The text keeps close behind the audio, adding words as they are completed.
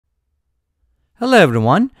Hello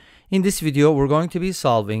everyone. In this video we're going to be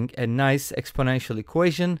solving a nice exponential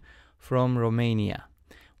equation from Romania.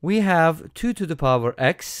 We have 2 to the power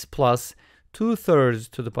x plus 2/3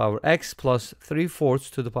 to the power x plus 3/4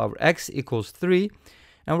 to the power x equals 3,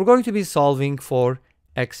 and we're going to be solving for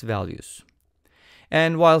x values.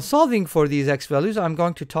 And while solving for these x values, I'm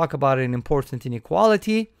going to talk about an important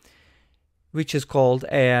inequality which is called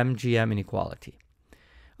Amgm inequality.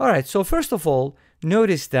 Alright, so first of all,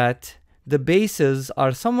 notice that the bases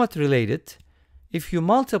are somewhat related. If you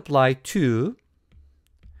multiply 2,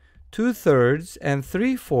 2/3, and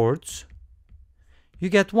 3/4, you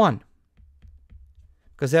get 1,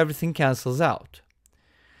 because everything cancels out.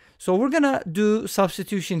 So we're gonna do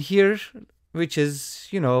substitution here, which is,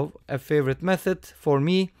 a favorite method for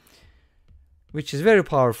me, which is very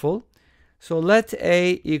powerful. So let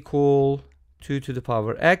A equal 2 to the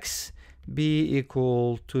power x, B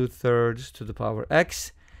equal 2/3 to the power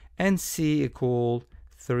x, and C equal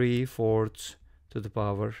 3/4 to the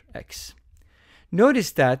power x.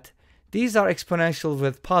 Notice that these are exponential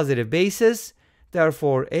with positive bases,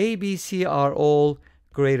 therefore A, B, C are all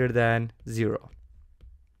greater than 0.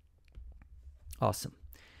 Awesome.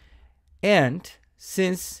 And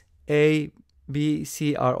since A, B,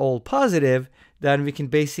 C are all positive, then we can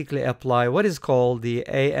basically apply what is called the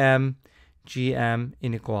Amgm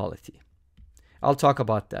inequality. I'll talk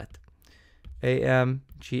about that.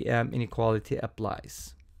 Amgm inequality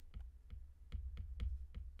applies.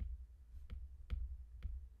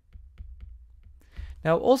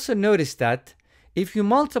 Now also notice that if you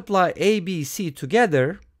multiply A, B, C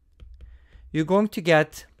together, you're going to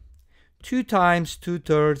get 2 times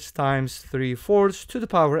 2/3 times 3/4 to the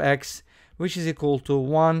power x, which is equal to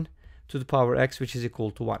 1 to the power x, which is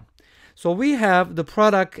equal to 1. So we have the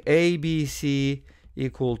product A, B, C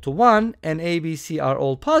equal to 1, and A, B, C are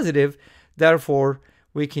all positive. Therefore,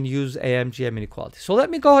 we can use Amgm inequality. So let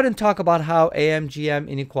me go ahead and talk about how Amgm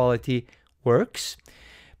inequality works.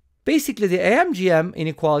 Basically, the Amgm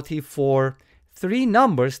inequality for three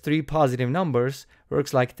positive numbers,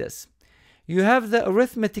 works like this. You have the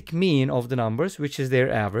arithmetic mean of the numbers, which is their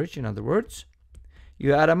average, in other words.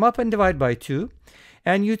 You add them up and divide by 2.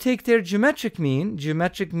 And you take their geometric mean.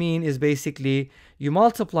 Geometric mean is basically you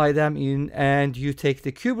multiply them in and you take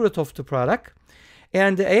the cube root of the product.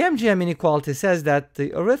 And the Amgm inequality says that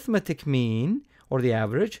the arithmetic mean, or the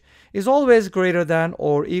average, is always greater than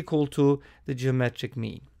or equal to the geometric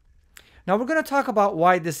mean. Now we're going to talk about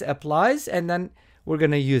why this applies, and then we're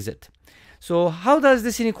going to use it. So how does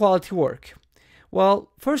this inequality work? Well,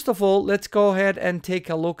 first of all, let's go ahead and take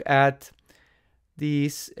a look at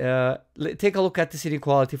this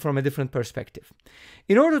inequality from a different perspective.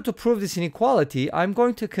 In order to prove this inequality, I'm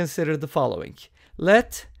going to consider the following.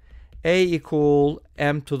 Let A equal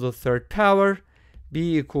m to the 3rd power,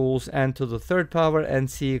 B equals n to the 3rd power, and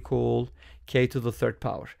C equal k to the 3rd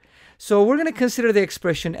power. So we're going to consider the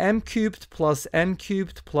expression m cubed plus n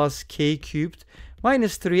cubed plus k cubed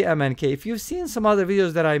minus 3mnk. If you've seen some other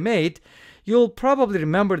videos that I made, you'll probably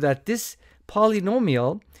remember that this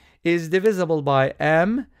polynomial is divisible by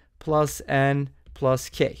m plus n plus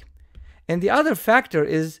k. And the other factor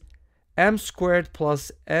is m squared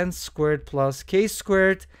plus n squared plus k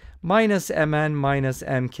squared minus mn minus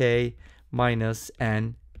mk minus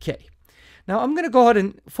nk. Now I'm going to go ahead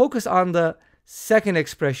and focus on the second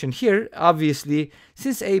expression here. Obviously,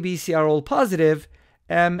 since A, B, C are all positive,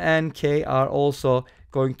 m and k are also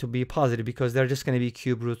going to be positive because they're just going to be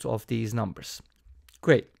cube roots of these numbers.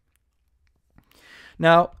 Great.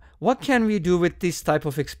 Now, what can we do with this type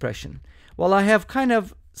of expression? Well, I have kind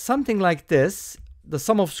of something like this, the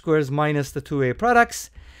sum of squares minus the two-way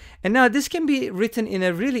products. And now this can be written in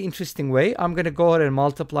a really interesting way. I'm going to go ahead and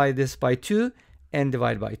multiply this by 2 and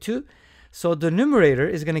divide by 2. So the numerator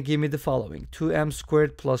is going to give me the following. 2m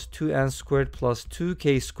squared plus 2n squared plus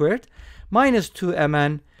 2k squared minus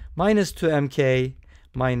 2mn minus 2mk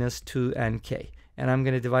minus 2nk. And I'm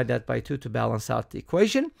going to divide that by 2 to balance out the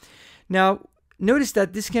equation. Now, notice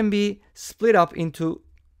that this can be split up into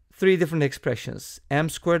 3 different expressions. M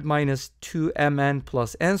squared minus 2mn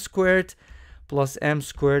plus n squared plus m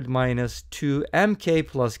squared minus 2mk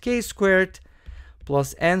plus k squared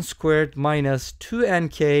plus n squared minus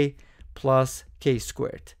 2nk plus k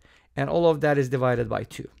squared. And all of that is divided by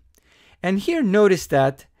 2. And here notice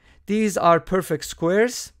that these are perfect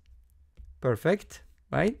squares. Perfect,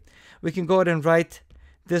 right? We can go ahead and write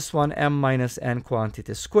this one m minus n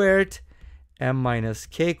quantity squared, m minus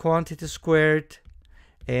k quantity squared,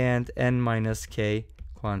 and n minus k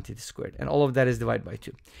quantity squared. And all of that is divided by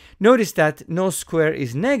 2. Notice that no square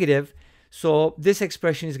is negative, so this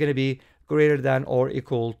expression is going to be greater than or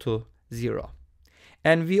equal to 0.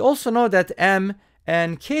 And we also know that m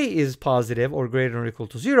and k is positive or greater than or equal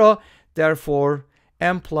to 0. Therefore,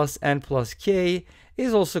 m plus n plus k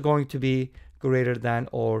is also going to be greater than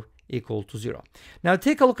or equal to 0. Now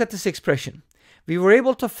take a look at this expression. We were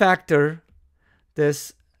able to factor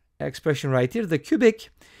this expression right here, the cubic,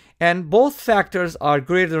 and both factors are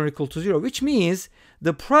greater than or equal to 0, which means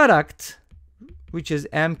the product, which is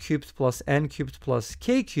m cubed plus n cubed plus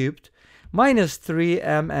k cubed minus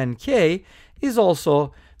 3m and k, is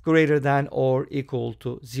also greater than or equal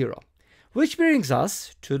to 0. Which brings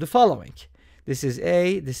us to the following. This is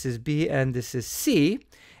A, this is B, and this is C.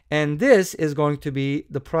 And this is going to be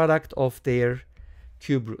the product of their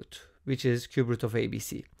cube root, which is cube root of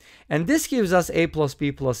ABC. And this gives us A plus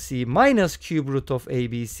B plus C minus cube root of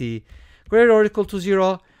ABC greater or equal to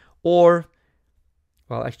 0. Or,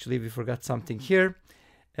 well, actually, we forgot something here.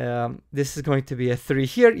 This is going to be a 3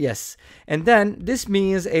 here, yes. And then this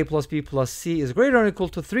means A plus B plus C is greater or equal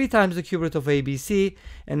to 3 times the cube root of ABC,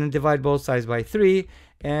 and then divide both sides by 3,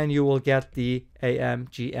 and you will get the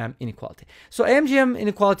Amgm inequality. So Amgm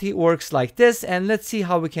inequality works like this, and let's see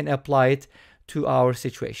how we can apply it to our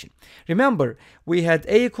situation. Remember, we had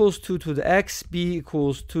A equals 2 to the x, B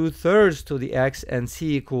equals 2/3 to the x, and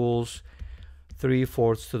C equals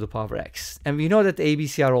 3/4 to the power x. And we know that the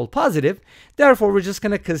ABC are all positive. Therefore, we're just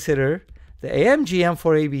going to consider the Amgm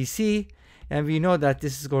for ABC, and we know that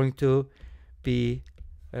this is going to be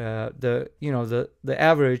the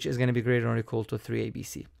average is going to be greater or equal to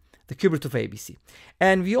 3ABC, the cube root of ABC.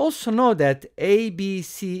 And we also know that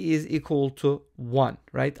ABC is equal to 1,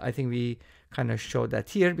 right? I think we kind of showed that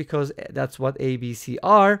here because that's what ABC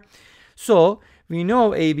are. So we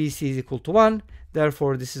know ABC is equal to 1.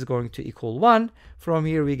 Therefore, this is going to equal 1. From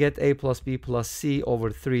here, we get A plus B plus C over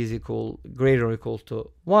 3 is greater or equal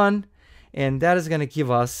to 1. And that is going to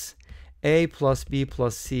give us A plus B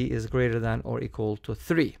plus C is greater than or equal to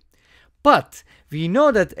 3. But we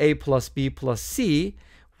know that A plus B plus C,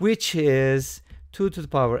 which is 2 to the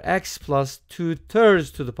power x plus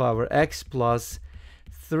 2/3 to the power x plus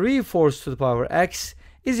 3/4 to the power x,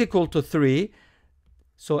 is equal to 3.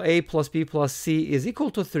 So A plus B plus C is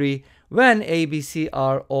equal to 3 when A, B, C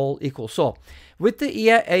are all equal. So with the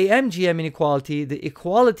Amgm inequality, the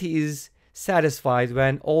equality is satisfied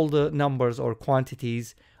when all the numbers or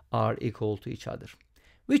quantities are equal to each other.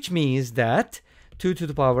 Which means that 2 to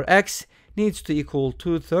the power x needs to equal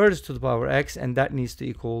 2/3 to the power x, and that needs to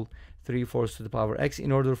equal 3/4 to the power x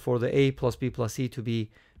in order for the A plus B plus C to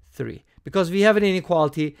be 3. Because we have an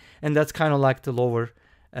inequality, and that's kind of like the lower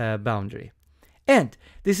boundary. And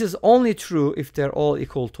this is only true if they're all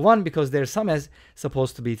equal to 1, because their sum is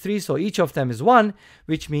supposed to be 3. So each of them is 1,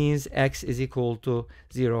 which means x is equal to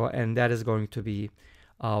 0, and that is going to be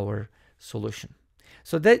our solution.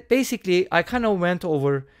 So that basically, I kind of went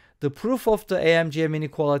over the proof of the Amgm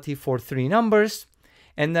inequality for 3 numbers,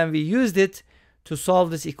 and then we used it to solve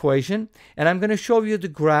this equation. And I'm going to show you the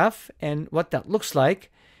graph and what that looks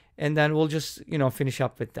like, and then we'll just, finish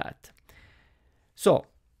up with that. So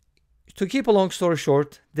to keep a long story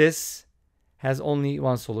short, this has only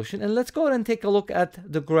one solution. And let's go ahead and take a look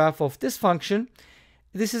at the graph of this function.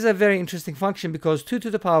 This is a very interesting function because 2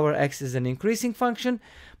 to the power x is an increasing function,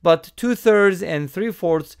 but 2/3 and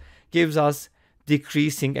 3/4 gives us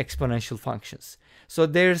decreasing exponential functions. So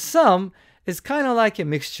their sum is kind of like a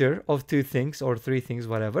mixture of 2 things or 3 things,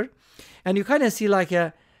 whatever. And you kind of see like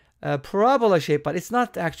a parabola shape, but it's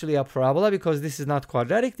not actually a parabola because this is not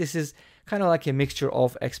quadratic. This is kind of like a mixture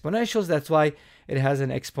of exponentials. That's why it has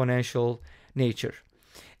an exponential nature.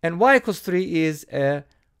 And y equals 3 is a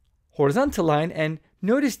horizontal line, and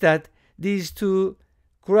notice that these 2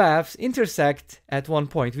 graphs intersect at one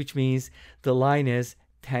point, which means the line is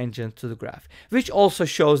tangent to the graph, which also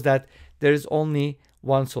shows that there is only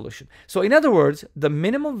one solution. So in other words, the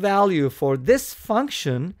minimum value for this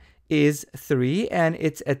function is 3, and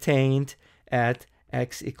it's attained at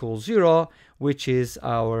x equals 0, which is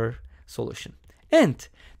our solution. And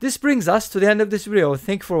this brings us to the end of this video.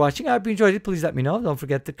 Thank you for watching. I hope you enjoyed it. Please let me know. Don't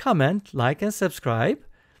forget to comment, like, and subscribe.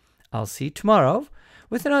 I'll see you tomorrow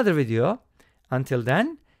with another video. Until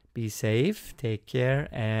then, be safe, take care,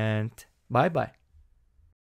 and bye-bye.